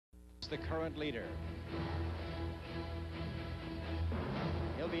the current leader.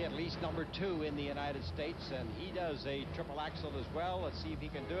 He'll be at least number 2 in the United States, and he does a triple axel as well. Let's see if he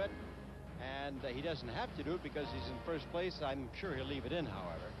can do it. And he doesn't have to do it because he's in first place. I'm sure he'll leave it in,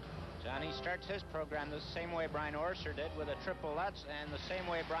 however. Johnny starts his program the same way Brian Orser did, with a triple Lutz, and the same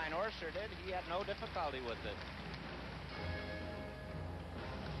way Brian Orser did, he had no difficulty with it.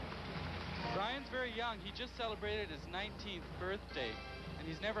 Brian's very young. He just celebrated his 19th birthday, and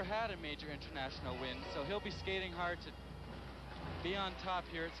he's never had a major international win, so he'll be skating hard to be on top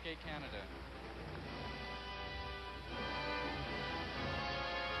here at Skate Canada.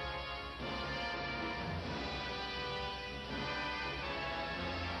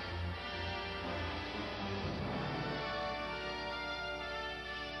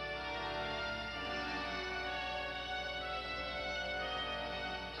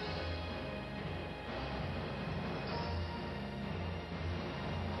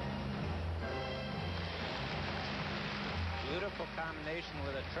 Beautiful combination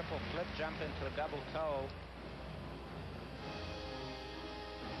with a triple flip jump into a double toe.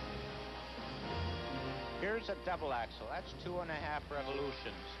 Here's a double axel. That's 2.5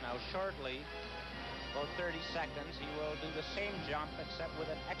 revolutions. Now shortly, about 30 seconds, he will do the same jump except with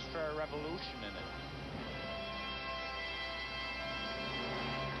an extra revolution in it.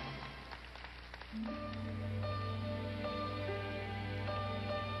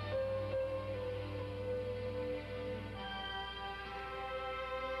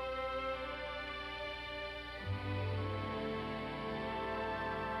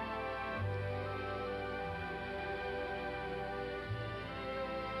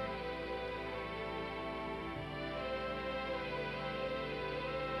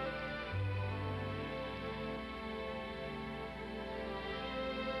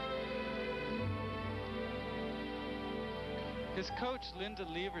 His coach, Linda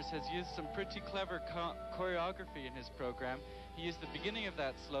Levers, has used some pretty clever choreography in his program. He used the beginning of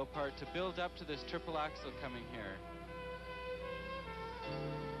that slow part to build up to this triple axel coming here.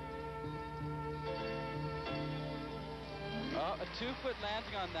 Oh, a 2-foot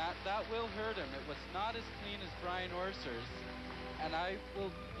landing on that. That will hurt him. It was not as clean as Brian Orser's, and I will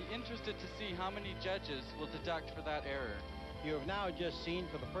be interested to see how many judges will deduct for that error. You have now just seen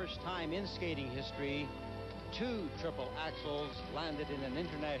for the first time in skating history 2 triple axels landed in an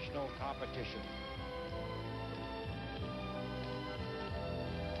international competition.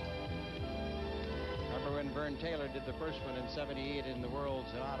 Remember when Vern Taylor did the first one in '78 in the Worlds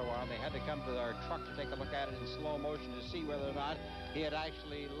in Ottawa, and they had to come to our truck to take a look at it in slow motion to see whether or not he had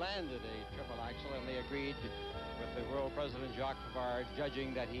actually landed a triple axel, and they agreed with the world president Jacques Favard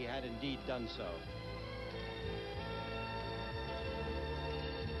judging that he had indeed done so.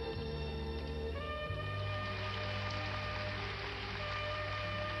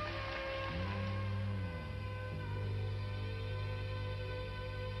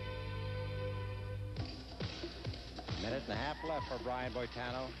 Minute and a half left for Brian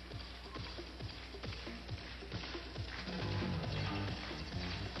Boitano.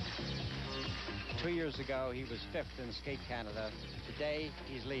 Two years ago, he was 5th in Skate Canada. Today,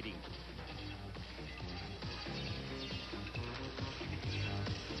 he's leading.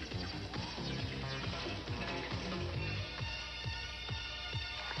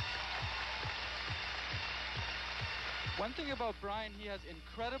 One thing about Brian, he has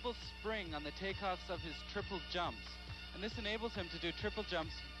incredible spring on the takeoffs of his triple jumps. And this enables him to do triple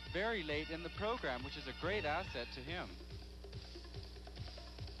jumps very late in the program, which is a great asset to him.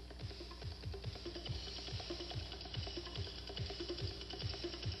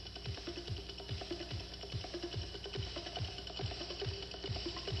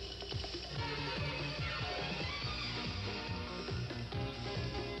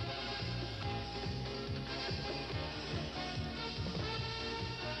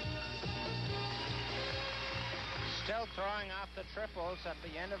 Still throwing off the triples at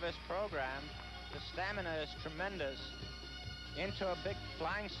the end of his program. The stamina is tremendous. Into a big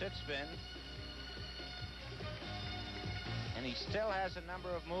flying sit spin. And he still has a number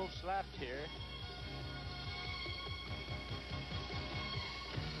of moves left here.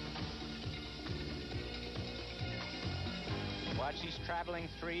 Watch these traveling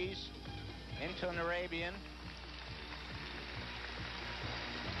threes into an Arabian.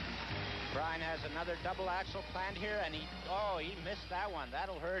 Brian has another double axel planned here, and he missed that one.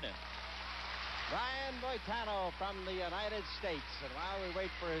 That'll hurt him. Brian Boitano from the United States. And while we wait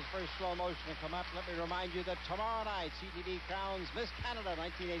for his first slow motion to come up, let me remind you that tomorrow night, CTV crowns Miss Canada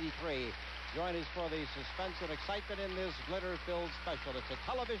 1983. Join us for the suspense and excitement in this glitter-filled special. It's a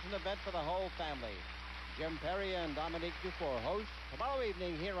television event for the whole family. Jim Perry and Dominique Dufour host tomorrow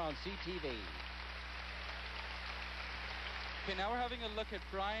evening here on CTV. Okay, now we're having a look at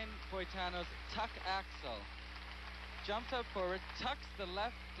Brian Boitano's tuck axle. Jumps out forward, tucks the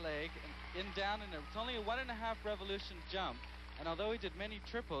left leg in down, and it's only a 1.5 revolution jump. And although he did many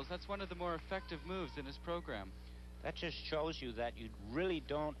triples, that's one of the more effective moves in his program. That just shows you that you really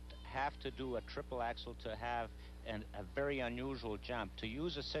don't have to do a triple axle to have a very unusual jump. To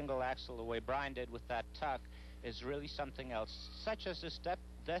use a single axle the way Brian did with that tuck is really something else, such as this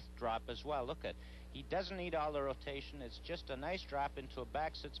death drop as well. Look at, he doesn't need all the rotation. It's just a nice drop into a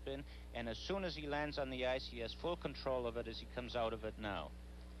back sit spin, and as soon as he lands on the ice, he has full control of it as he comes out of it now.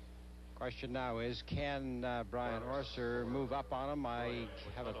 Question now is, can Brian Orser move up on him? I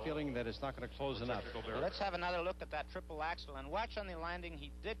have a feeling that it's not going to close enough. Well, let's have another look at that triple axle, and watch on the landing.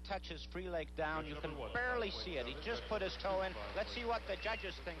 He did touch his free leg down. You can barely see it. He just put his toe in. Let's see what the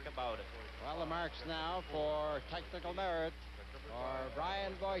judges think about it. Well, the marks now for technical merit for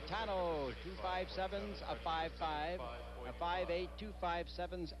Brian Boitano: 2.57s, a 5.5, a 5.8,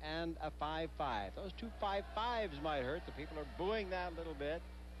 2.57s, and a 5.5. Those 2.55s might hurt. The people are booing that a little bit.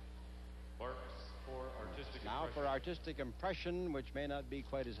 Now for artistic impression, which may not be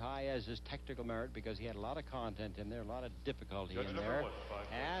quite as high as his technical merit because he had a lot of content in there, a lot of difficulty in there.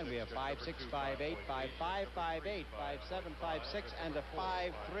 And we have 5.6, 5.8, 5.5, 5.8, 5.7, 5.6, and a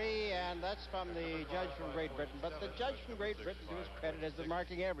 5.3, and that's from the judge from Great Britain. But the judge from Great Britain, to his credit, has been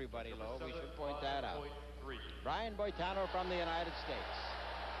marking everybody low. We should point that out. Brian Boitano from the United States.